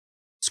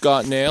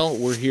Scott Nail.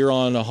 We're here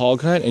on a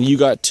hog hunt, and you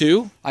got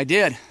 2? I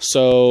did.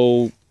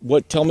 So,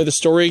 tell me the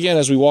story again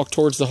as we walk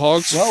towards the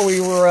hogs. Well,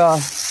 we were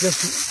just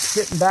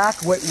sitting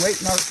back,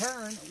 waiting our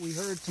turn. We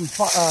heard some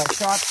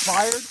shots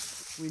fired.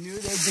 We knew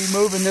they'd be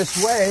moving this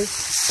way,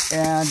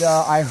 and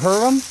I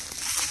heard them,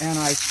 and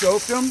I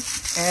scoped him,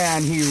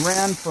 and he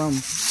ran from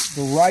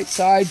the right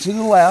side to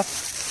the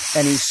left,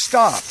 and he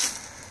stopped.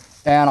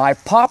 And I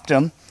popped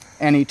him,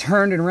 and he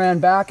turned and ran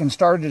back and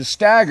started to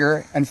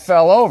stagger and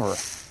fell over.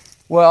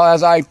 Well,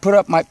 as I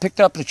picked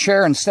up the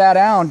chair and sat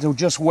down to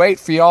just wait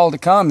for y'all to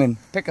come and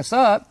pick us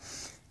up,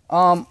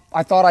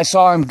 I thought I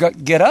saw him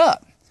get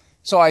up.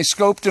 So I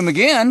scoped him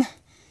again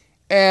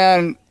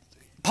and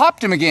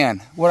popped him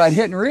again. What I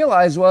didn't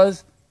realize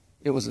was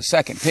it was a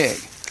second pig.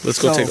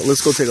 Let's go take a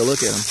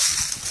look at him.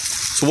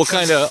 So what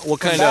kind of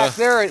back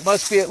there? It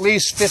must be at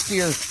least 50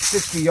 or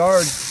 60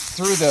 yards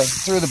through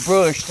the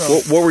bush.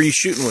 So what were you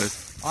shooting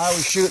with? I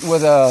was shooting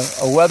with a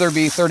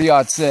Weatherby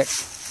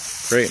 30-06.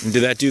 Great. And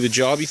did that do the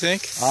job, you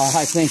think?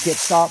 I think it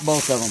stopped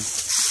both of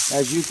them.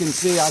 As you can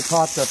see, I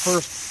caught the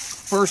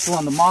first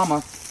one, the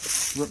mama,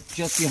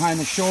 just behind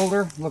the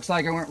shoulder. Looks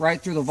like it went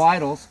right through the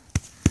vitals.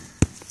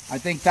 I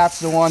think that's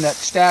the one that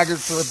staggered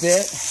for a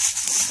bit,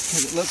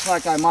 because it looks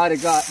like I might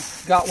have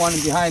got one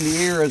behind the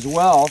ear as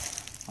well.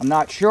 I'm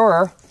not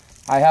sure.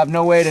 I have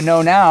no way to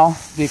know now,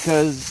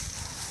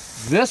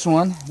 because this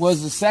one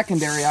was the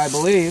secondary, I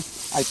believe.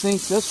 I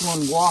think this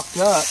one walked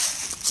up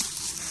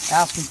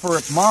asking for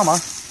its mama,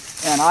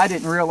 and I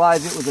didn't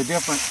realize it was a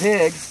different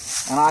pig,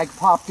 and I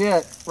popped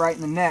it right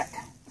in the neck.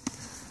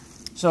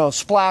 So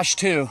splash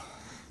 2.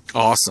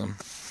 Awesome.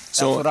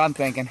 That's what I'm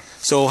thinking.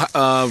 So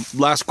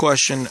last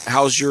question,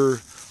 how's your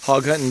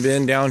hog hunting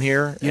been down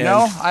here? You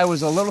know, I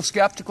was a little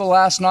skeptical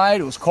last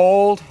night. It was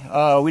cold.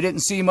 We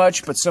didn't see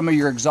much but some of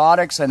your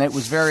exotics, and it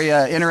was very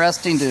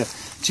interesting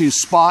to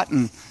spot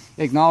and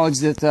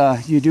acknowledge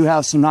that you do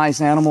have some nice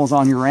animals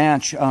on your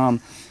ranch.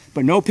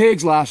 But no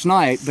pigs last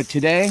night. But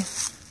today,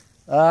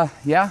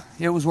 yeah,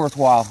 it was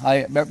worthwhile.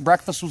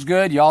 Breakfast was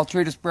good. Y'all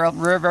treat us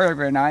very, very,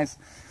 very nice.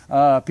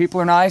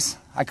 People are nice.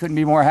 I couldn't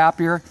be more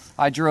happier.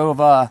 I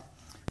drove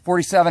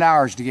 47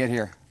 hours to get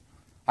here.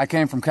 I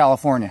came from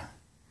California.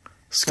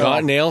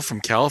 Scott Nail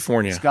from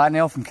California. Scott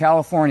Nail from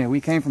California.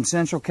 We came from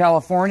Central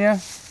California,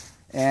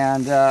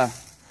 and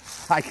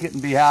I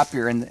couldn't be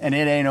happier, and it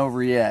ain't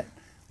over yet.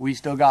 We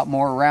still got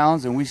more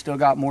rounds, and we still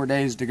got more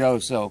days to go,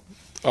 so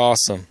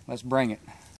awesome. Let's bring it.